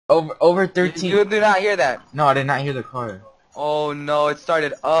Over 13. You do not hear that. No, I did not hear the car. Oh no, it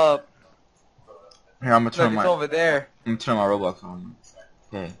started up. Here, I'm gonna turn Look, my. it's over there. I'm gonna turn my Roblox on.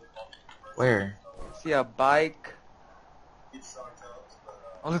 Okay. Where? See a bike.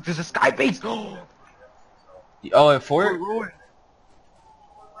 Oh look, there's a sky base. Oh, at Fort?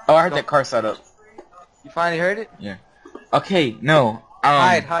 Oh, I heard that car set up. You finally heard it? Yeah. Okay, no.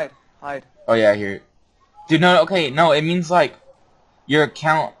 Hide. Oh yeah, I hear it. Dude, no, okay, no, it means like your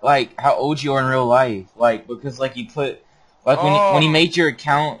account, like how old you are in real life, like because like you put, like when you made your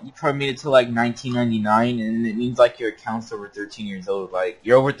account, you probably made it to like 1999, and it means like your account's over 13 years old. Like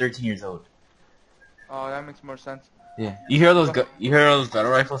you're over 13 years old. Oh, that makes more sense. Yeah. You hear those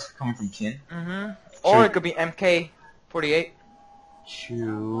battle rifles coming from Kin? Mhm. Or it could be MK48.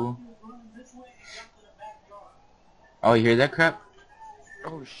 True. Oh, you hear that crap?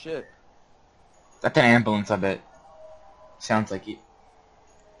 Oh shit. That's an ambulance, I bet. Sounds like it.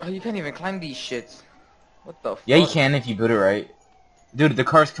 Oh, you can't even climb these shits. What the fuck? Yeah, you can if you build it right. Dude, the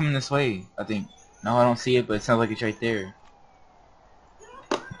car's coming this way, I think. No, I don't see it, but it sounds like it's right there.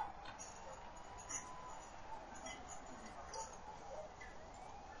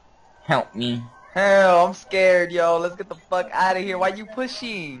 Help me. Hell, I'm scared, yo. Let's get the fuck out of here. Why you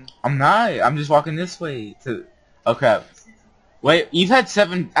pushing? I'm not. I'm just walking this way to... Oh, crap. Wait, you've had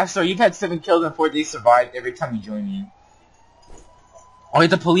 7 kills and 4 days survived every time you join me. Oh,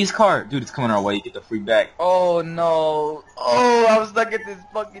 it's a police car. Dude, it's coming our way. You get the free back. Oh, no. Oh, I was stuck at this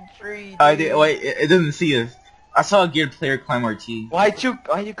fucking tree, dude. Wait, it doesn't see us. I saw a geared player climb our tree. Why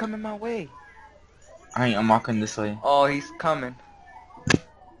you coming my way? I'm walking this way. Oh, he's coming.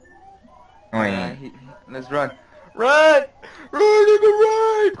 Oh, yeah. Let's run. Run! Run,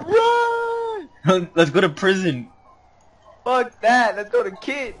 nigga, run! Let's go to prison. Fuck that. Let's go to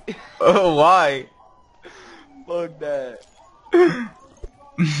Kid. Oh, why? Fuck that.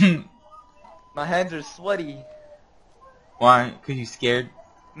 My hands are sweaty. Why? 'Cause you scared?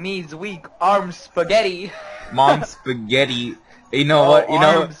 Me's weak. Arm spaghetti. Mom spaghetti. You know what? You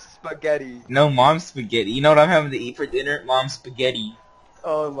know. Arm spaghetti. No, mom spaghetti. You know what I'm having to eat for dinner? Mom spaghetti.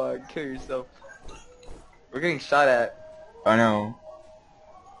 Oh my, kill yourself. We're getting shot at. I know.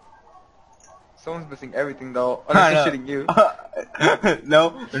 Someone's missing everything though. Unless they're shooting you.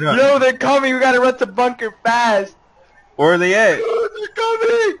 No, they're not. Yo, they're coming. We gotta run to bunker fast. Where are they at? They're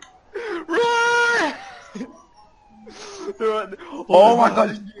coming. Run! Oh my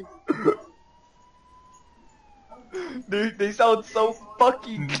god. They sound so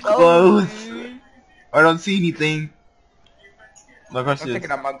fucking Close. dude. I don't see anything. Look, I'm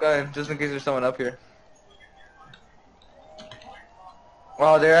taking out my gun just in case there's someone up here.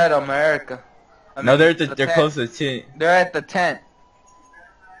 Wow, they're at America. No, they're close to the tent. They're at the tent.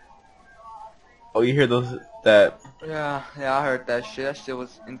 Oh, you hear that? Yeah, I heard that shit. That shit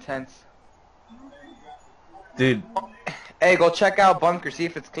was intense. Dude. Hey, go check out bunker. See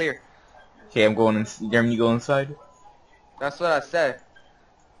if it's clear. Okay, I'm going in. Jeremy, you go inside? That's what I said.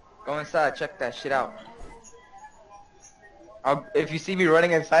 Go inside. Check that shit out. If you see me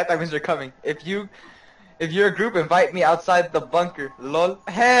running inside, that means you're coming. If you're a group, invite me outside the bunker. Lol.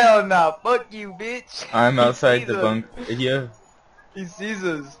 Hell nah. Fuck you, bitch. I'm outside the bunker. Yeah. He sees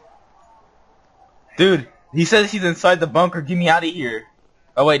us. Dude, he says he's inside the bunker. Get me out of here.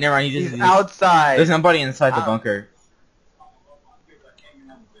 Oh wait, never mind. He's outside. There's nobody inside the bunker.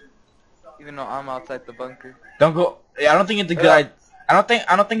 Even though I'm outside the bunker. Don't go. I don't think it's a good idea. I don't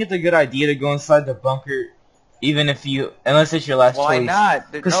think it's a good idea to go inside the bunker, even if unless it's your last choice. Why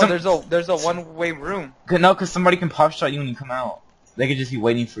not? No, there's a one-way room. No, because somebody can pop shot you when you come out. They could just be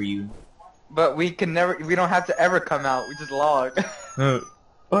waiting for you. But we don't have to ever come out. We just log.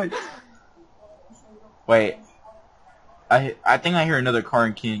 What? Wait. I think I hear another car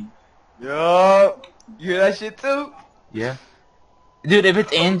in King. Yo, you hear that shit too? Yeah. Dude, if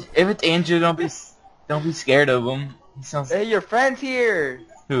it's Andrew, don't be scared of him. He sounds. Hey, your friend's here.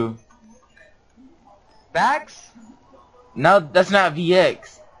 Who? Vax? No, that's not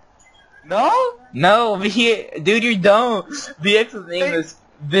VX. No? No, dude, you're dumb. VX's name is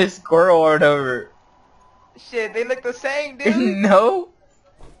this girl or whatever. Shit, they look the same, dude. No.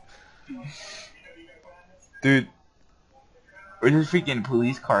 Dude, where's this freaking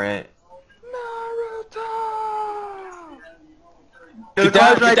police car at? Naruto. Get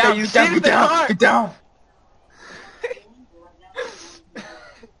down, right there. You see the car? Get down.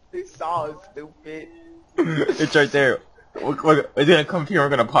 They saw us, stupid. It's right there. We're gonna come here. We're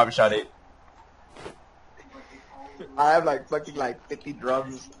gonna pop shot it. I have like fucking 50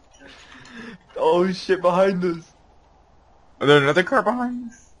 drums. Oh shit, behind us. Is there another car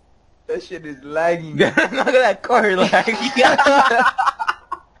behind us? That shit is lagging. Look at that car lagging.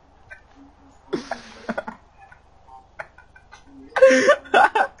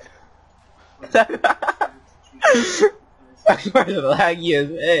 That's laggy as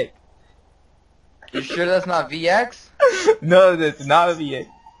heck. You sure that's not VX? No, that's not VX.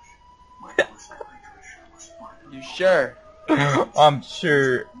 You sure? I'm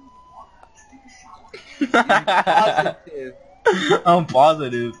sure. Positive. I'm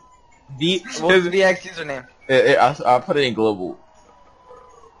positive. What's VX username? I'll put it in global.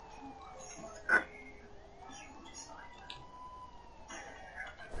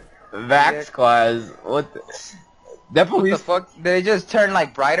 Vax class. What the? That police. What the fuck? Did they just turn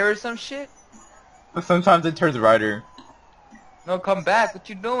like brighter or some shit? Sometimes it turns brighter. No, come back. What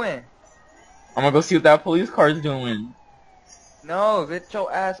you doing? I'm gonna go see what that police car is doing. No, get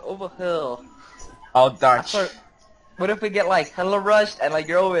your ass over here. I'll dodge. What if we get like hella rushed and like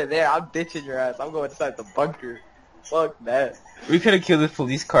you're over there? I'm ditching your ass. I'm going inside the bunker. Fuck that. We could have killed this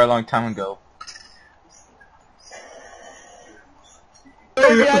police car a long time ago.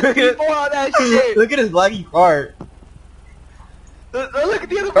 Look at that shit. Look at his laggy car. Look at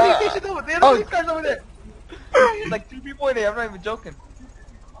the other police station over there. The other police car's over there. There's like 3 people in there. I'm not even joking.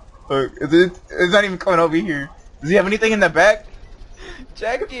 Look, it's not even coming over here. Does he have anything in the back?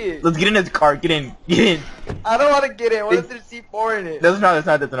 Check it. Let's get in his car. Get in. Get in. I don't want to get in. What if there's C4 in it? That's not.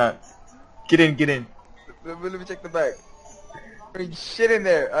 Get in. Get in. Let me check the back. There's shit in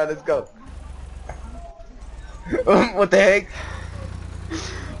there. Alright, let's go. What the heck?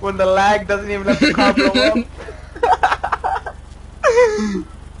 When the lag doesn't even let the car blow up.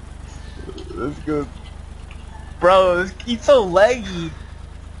 That's good. Bro, he's so laggy.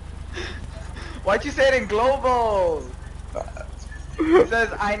 Why'd you say it in global? He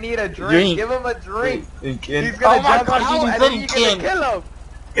says, I need a drink. Give him a drink. He's gonna jump out and then you're gonna kill him.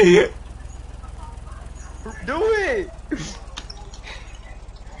 Do it.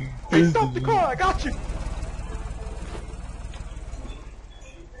 Hey, stop the car. I got you.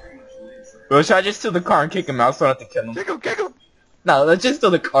 Bro, should I just steal the car and kick him out so I don't have to kill him? Kick him. No, let's just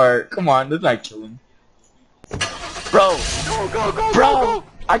steal the car. Come on, let's not kill him. Bro! Go! Bro! Go.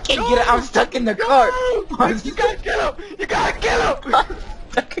 I can't get it. I'm stuck in the car. You gotta kill him. You gotta kill him. I'm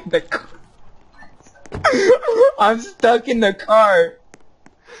stuck in the car. I'm stuck in the car.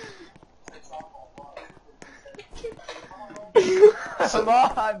 Come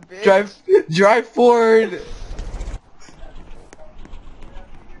on, bitch. Drive forward.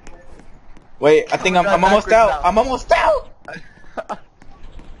 Wait, I think I'm almost out. Now. I'm almost out.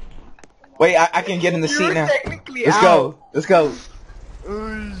 Wait, I can get in the seat now. Let's go. Let's go.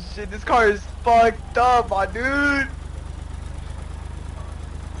 Oh shit, this car is fucked up, my dude.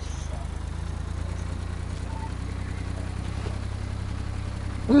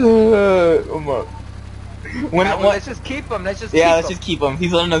 I'm up. Let's just keep him. Let's just keep him.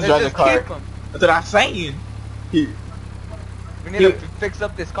 He's letting us drive the car. That's what I'm saying. We need to fix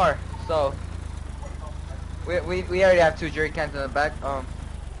up this car. So we already have 2 jerry cans in the back.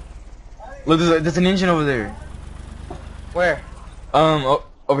 Look, there's an engine over there. Where?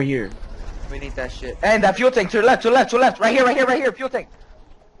 Over here. We need that shit. And that fuel tank to the left. Right here, fuel tank.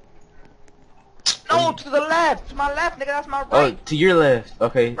 No, to the left. To my left, nigga. That's my right. Oh, to your left.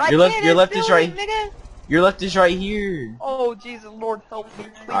 Okay. Right Your left is right. Nigga. Your left is right here. Oh, Jesus, Lord, help me,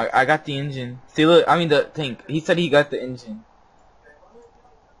 please. I got the engine. See, look. I mean the tank. He said he got the engine.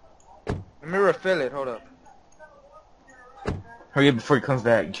 Let me refill it. Hold up. Hurry up before he comes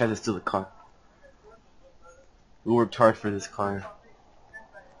back and tries to steal the car. We worked hard for this car.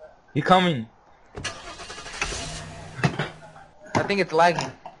 He coming. I think it's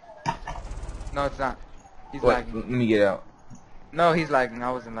lagging. No, it's not. He's lagging. Let me get out. No, he's lagging.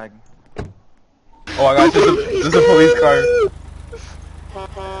 I wasn't lagging. Oh my gosh, there's a police car.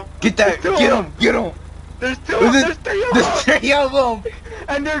 Get that! Get him! There's 2 of them! There's 3 of them!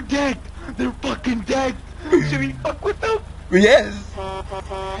 And they're dead! They're fucking dead! Should we fuck with them? Yes!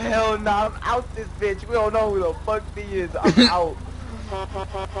 Hell nah, I'm out this bitch. We don't know who the fuck he is. I'm out.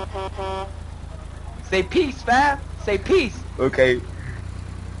 Say peace, fam. Say peace. Okay.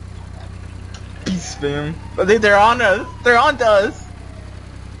 Peace, fam. But they're on us. They're on to us.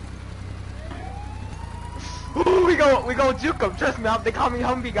 Ooh, we go juke them. Trust me, they call me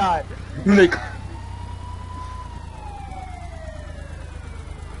Humvee God.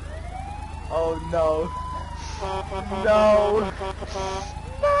 Oh no. No.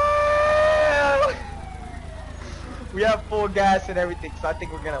 No. We have full gas and everything, so I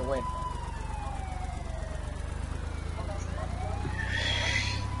think we're gonna win.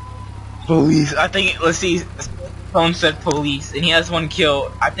 Police. I think. Let's see. Phone said police, and he has 1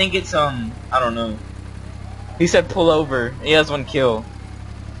 kill. I think it's I don't know. He said pull over. He has 1 kill.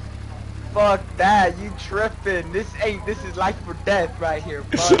 Fuck that, you tripping. This is life or death right here.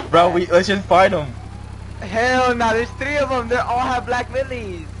 Fuck Bro, that. let's just fight them. Hell no, there's 3 of them. They all have black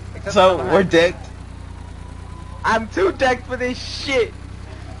lilies. Except for So, we're Summer. decked. I'm too decked for this shit.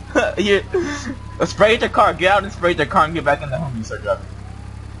 Here, let's spray their car. Get out and spray their car and get back in the home and start driving.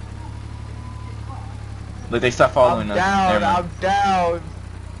 Look, they stop following us. I'm down.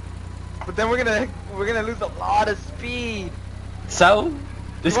 But then we're gonna lose a lot of speed. So,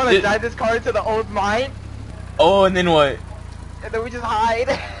 You wanna drive this car into the old mine? Oh, and then what? And then we just hide.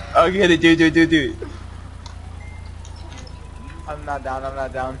 Okay, do. I'm not down.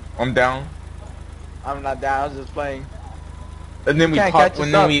 I'm down. I'm not down. I was just playing. And then we Can't pop. catch When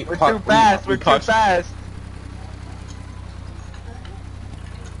us then up. we We're pop. too fast. We We're too pop. fast.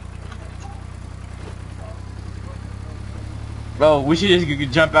 Bro, we should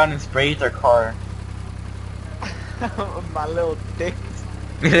just jump out and spray their car. My little dick.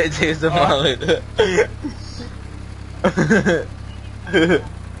 It takes the mullet.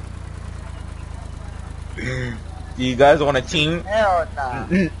 Do you guys want a team? Hell nah.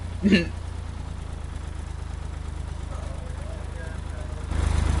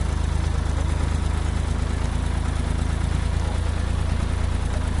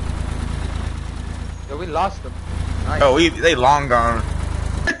 Yo, we lost them. Nice. Oh, they long gone.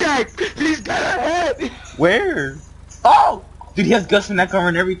 Attack! He's got our head! Where? Oh! Dude, he has Gus from that cover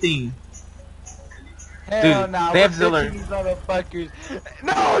and everything. Hell Dude, nah, they we're have Ziller. ditching these motherfuckers.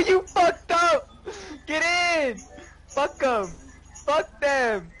 No, you fucked up! Get in! Fuck them! Fuck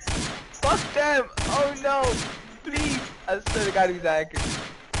them! Fuck them! Oh no! Please! I swear to God he's accurate.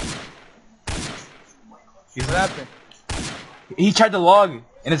 What happened? He tried to log,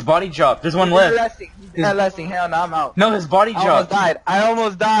 and his body dropped. There's one left. He's LSing. Hell no, I'm out. No, his body dropped. I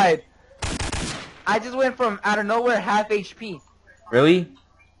almost died. I just went from out of nowhere half HP. Really?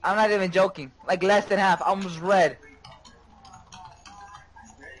 I'm not even joking. Like less than half. I almost red.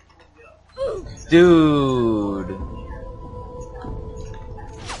 Dude.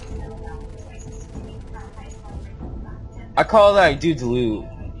 I call that dude's loot.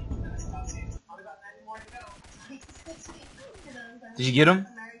 Did you get him?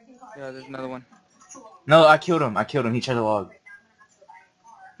 Yeah, there's another one. No, I killed him. He tried to log.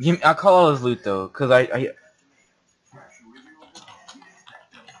 I call all his loot though, cause I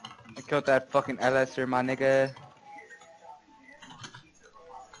killed that fucking LSer, my nigga.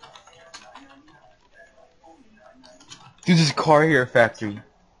 Dude, this car here factory.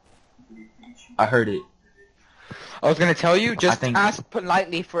 I heard it. I was gonna tell you, just ask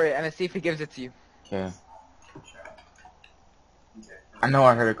politely for it and see if he gives it to you. Okay. I know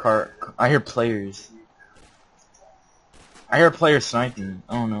I heard a car. I hear players. I hear players sniping.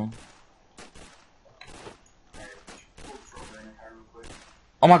 I don't know.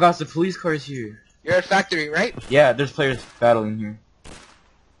 Oh my gosh, the police car is here. You're at factory, right? Yeah, there's players battling here.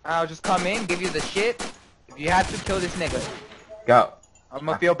 I'll just come in, give you the shit. If you have to, kill this nigga. Go. I'm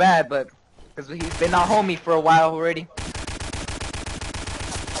gonna feel bad, but because he's been our homie for a while already.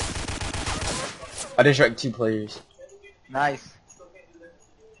 I just shot 2 players. Nice.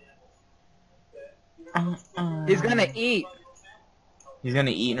 He's gonna eat. He's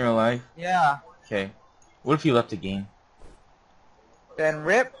gonna eat in real life? Yeah. Okay. What if he left the game? Then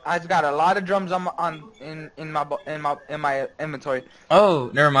rip. I just got a lot of drums in my inventory. Oh,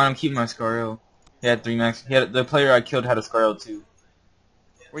 never mind. I'm keeping my Scarro. He had 3 max. The player I killed had a Scarro too.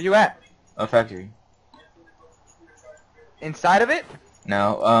 Where you at? A factory. Inside of it?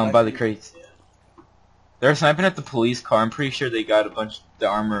 No, by the crates. They're sniping at the police car. I'm pretty sure they got a bunch of the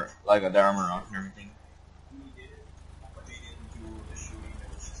armor, like the armor on and everything.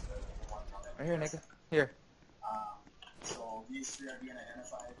 Right here, nigga. Here.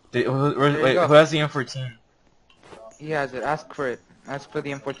 Wait, who has the M14? He has it. Ask for it. Ask for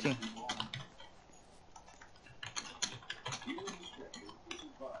the M14.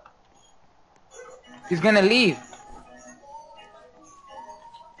 He's gonna leave.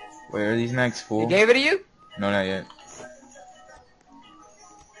 Wait, are these mags full? He gave it to you? No, not yet.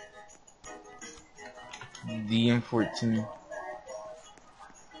 The M14.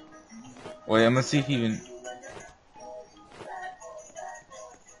 Wait, I'm gonna see if he even...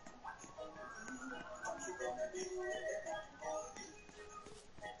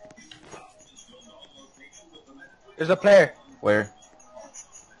 There's a player. Where?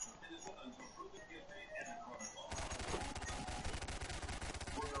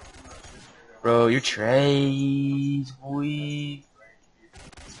 Bro, you're trash, boy.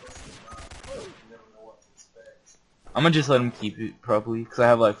 I'm gonna just let him keep it probably, cause I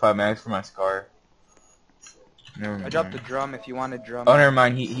have like 5 mags for my Scar. Never mind. I dropped the drum if you want a drum. Oh, never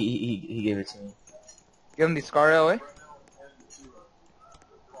mind. He gave it to me. Give him the scar away.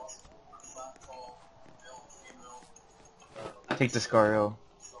 Take the Scario.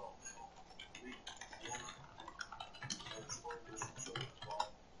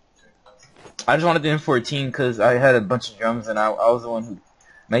 I just wanted the M14 because I had a bunch of drums and I was the one who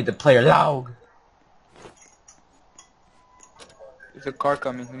made the player loud. There's a car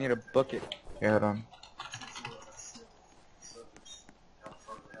coming. We need to book it. Yeah, hold on.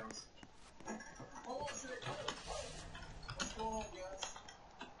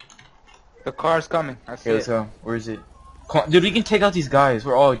 The car's coming. I see Okay, let's go. Where is it? Come on, dude, we can take out these guys.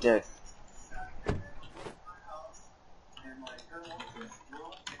 We're all dead.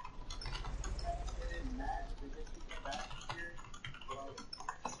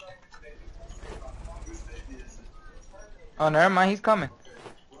 Oh, never mind. He's coming.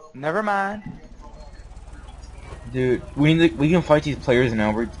 Never mind. Dude, we can fight these players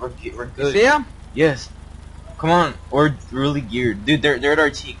now. We're good. You see him? Yes. Come on, we're really geared, dude. They're at our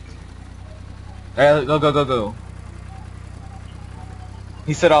cheek. Alright, go.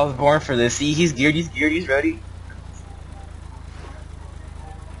 He said I was born for this. See, he's geared. He's ready.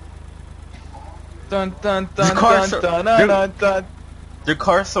 Dun dun dun dun dun dun dun dun. Their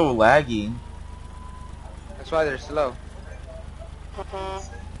car's so laggy. That's why they're slow.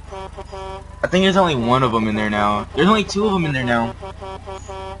 I think there's only one of them in there now. There's only two of them in there now.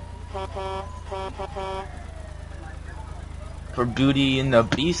 For booty in the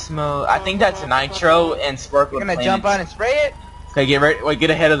beast mode. I think that's Nitro and Sparkle. You're gonna jump on and spray it? Okay, get ready. Wait, get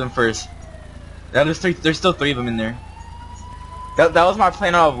ahead of them first. Now, there's still three of them in there. That was my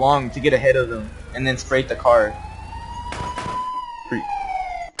plan all along, to get ahead of them and then spray the car.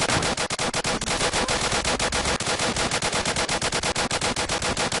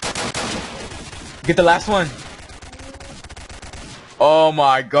 Get the last one. Oh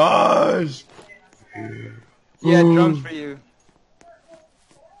my gosh. Yeah, drums for you.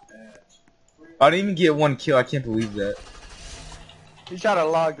 I didn't even get one kill. I can't believe that. He tried to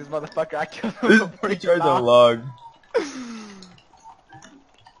log this motherfucker. I killed him before He tried to log.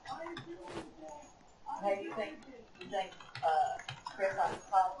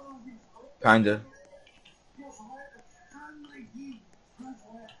 Kinda.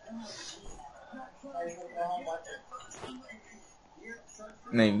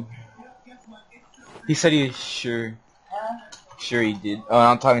 Maybe. He said he was sure. Sure he did. Oh,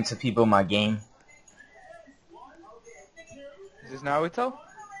 I'm talking to people in my game. Is this Naruto?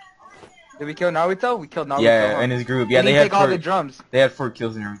 Did we kill Naruto? We killed Naruto. Yeah, huh? in his group. Yeah, they had take all the drums. They had 4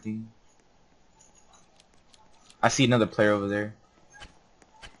 kills and everything. I see another player over there.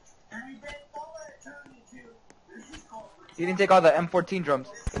 He didn't take all the M14 drums.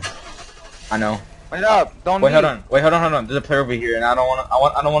 I know. Wait up! Don't. Wait, hold on. Wait, hold on. There's a player over here, and I don't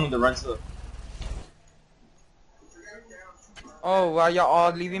want him to run to. Oh, are y'all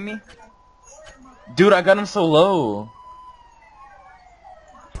all leaving me? Dude, I got him so low.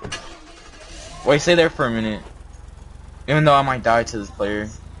 Wait, stay there for a minute. Even though I might die to this player,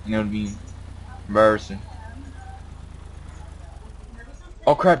 and it would be embarrassing.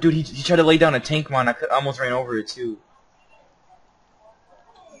 Oh crap, dude! He tried to lay down a tank mine. I almost ran over it too.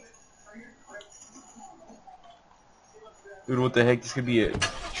 Dude, what the heck? This could be a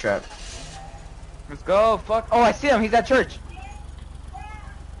trap. Let's go. Fuck. Oh, I see him. He's at church.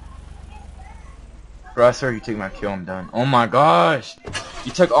 Bro, I swear you took my kill. I'm done. Oh my gosh!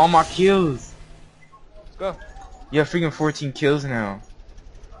 You took all my kills. Let's go. You have freaking 14 kills now.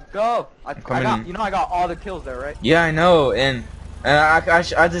 Let's go. I got. You know I got all the kills there, right? Yeah, I know, and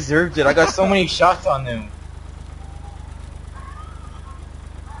I deserved it. I got so many shots on them.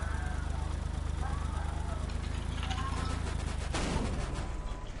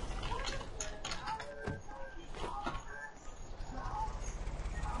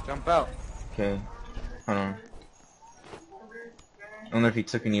 Jump out. Okay, hold on. I don't know if he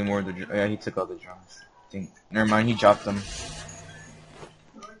took any more of the. Yeah, he took all the drums. I think. Never mind, he dropped them.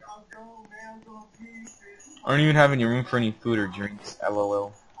 I don't even have any room for any food or drinks.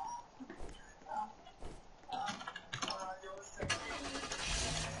 LOL.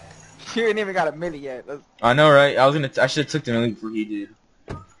 You ain't even got a milli yet. I know, right? I should have took the milli before he did.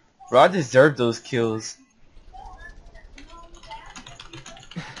 Bro, I deserved those kills.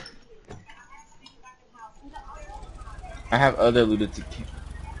 I have other looted to kill.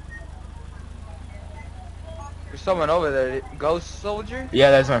 There's someone over there. Ghost soldier?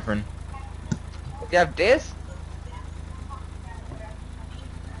 Yeah, that's my friend. You have this?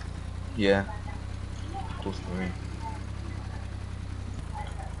 Yeah. Cool story.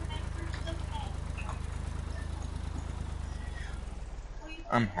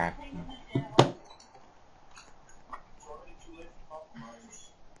 I'm happy.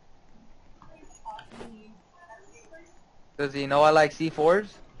 Does he know I like C4s?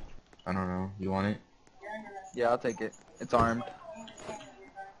 I don't know. You want it? Yeah, I'll take it. It's armed.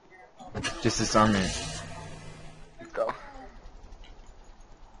 Just disarm it. Let's go.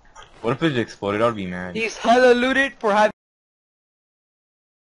 What if it exploded? I'd be mad. He's hella looted for having.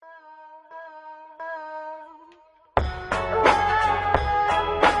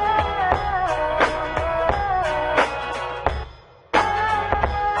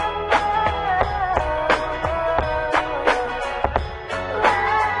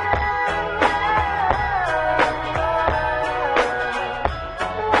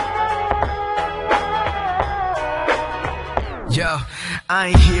 Yo, I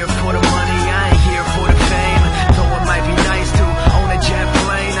ain't here for the money, I ain't here for the fame. Though it might be nice to own a jet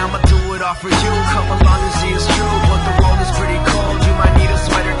plane, I'ma do it all for you. Come along and see it's true, but the world is pretty cold.